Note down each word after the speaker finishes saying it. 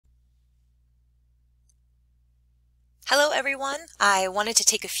Hello everyone. I wanted to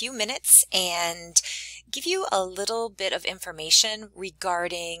take a few minutes and give you a little bit of information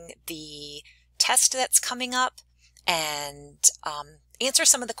regarding the test that's coming up and answer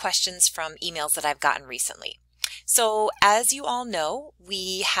some of the questions from emails that I've gotten recently. So as you all know,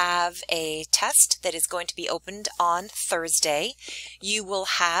 we have a test that is going to be opened on Thursday. You will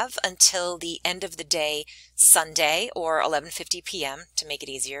have until the end of the day Sunday or 11:50 p.m. to make it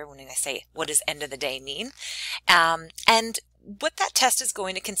easier when I say what does end of the day mean. And what that test is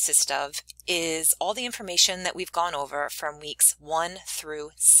going to consist of is all the information that we've gone over from weeks 1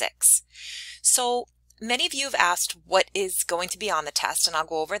 through 6. So many of you have asked what is going to be on the test, and I'll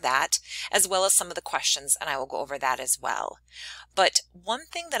go over that, as well as some of the questions, and I will go over that as well. But one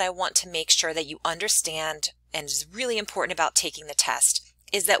thing that I want to make sure that you understand and is really important about taking the test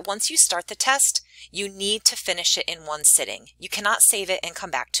is that once you start the test, you need to finish it in one sitting. You cannot save it and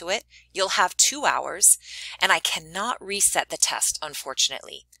come back to it. You'll have 2 hours, and I cannot reset the test,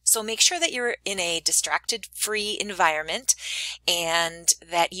 unfortunately. So make sure that you're in a distracted-free environment and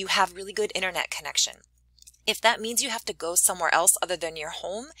that you have really good internet connection. If that means you have to go somewhere else other than your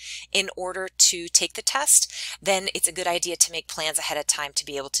home in order to take the test, then it's a good idea to make plans ahead of time to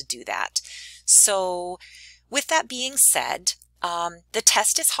be able to do that. So with that being said, the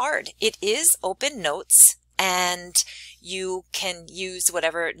test is hard. It is open notes, and you can use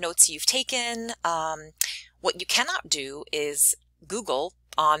whatever notes you've taken. What you cannot do is Google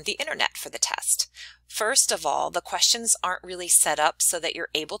on the internet for the test. First of all, the questions aren't really set up so that you're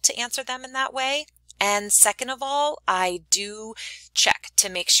able to answer them in that way. And second of all, I do check to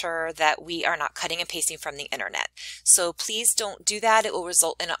make sure that we are not cutting and pasting from the internet. So please don't do that. It will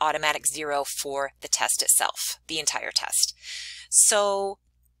result in an automatic 0 for the test itself, the entire test. So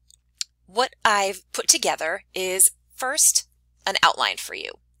what I've put together is first an outline for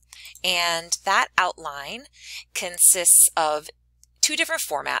you. And that outline consists of 2 different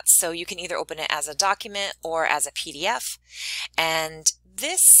formats. So you can either open it as a document or as a PDF. And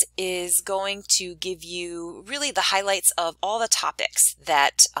this is going to give you really the highlights of all the topics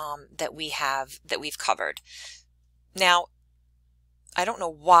that we've covered. Now, I don't know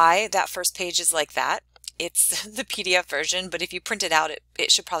why that first page is like that. It's the PDF version, but if you print it out,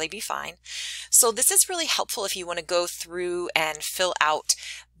 it should probably be fine. So this is really helpful if you want to go through and fill out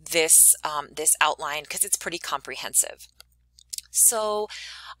this outline, because it's pretty comprehensive. So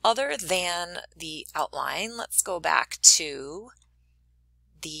other than the outline, let's go back to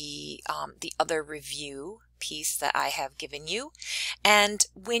the other review piece that I have given you. And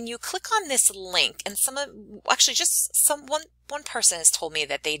when you click on this link, and one person has told me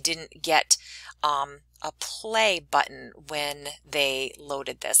that they didn't get a play button when they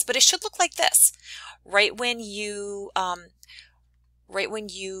loaded this, but it should look like this. Right when you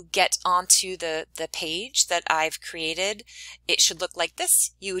get onto the page that I've created, it should look like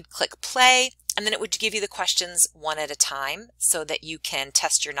this. You would click play, and then it would give you the questions one at a time so that you can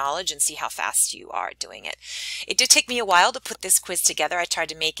test your knowledge and see how fast you are doing it. It did take me a while to put this quiz together. I tried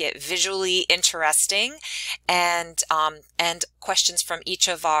to make it visually interesting and questions from each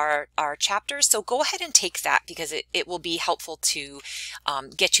of our chapters. So go ahead and take that, because it will be helpful to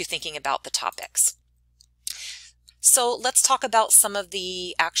get you thinking about the topics. So let's talk about some of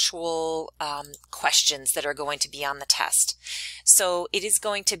the actual questions that are going to be on the test. So it is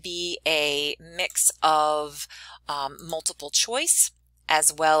going to be a mix of multiple choice,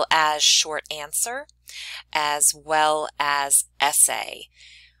 as well as short answer, as well as essay.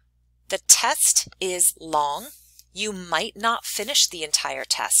 The test is long. You might not finish the entire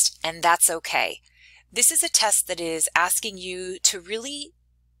test, and that's okay. This is a test that is asking you to really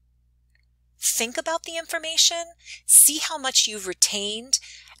think about the information, see how much you've retained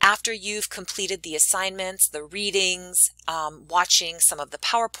after you've completed the assignments, the readings, watching some of the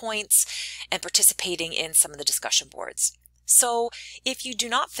PowerPoints, and participating in some of the discussion boards. So if you do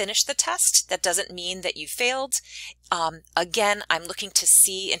not finish the test, that doesn't mean that you failed. Again, I'm looking to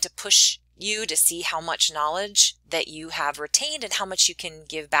see and to push you to see how much knowledge that you have retained and how much you can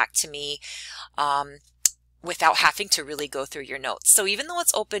give back to me without having to really go through your notes. So even though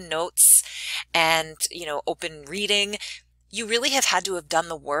it's open notes and, open reading, you really have had to have done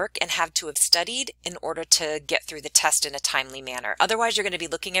the work and have to have studied in order to get through the test in a timely manner. Otherwise, you're going to be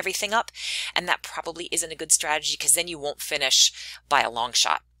looking everything up, and that probably isn't a good strategy, because then you won't finish by a long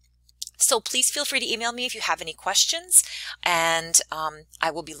shot. So please feel free to email me if you have any questions, and I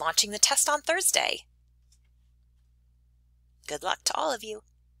will be launching the test on Thursday. Good luck to all of you.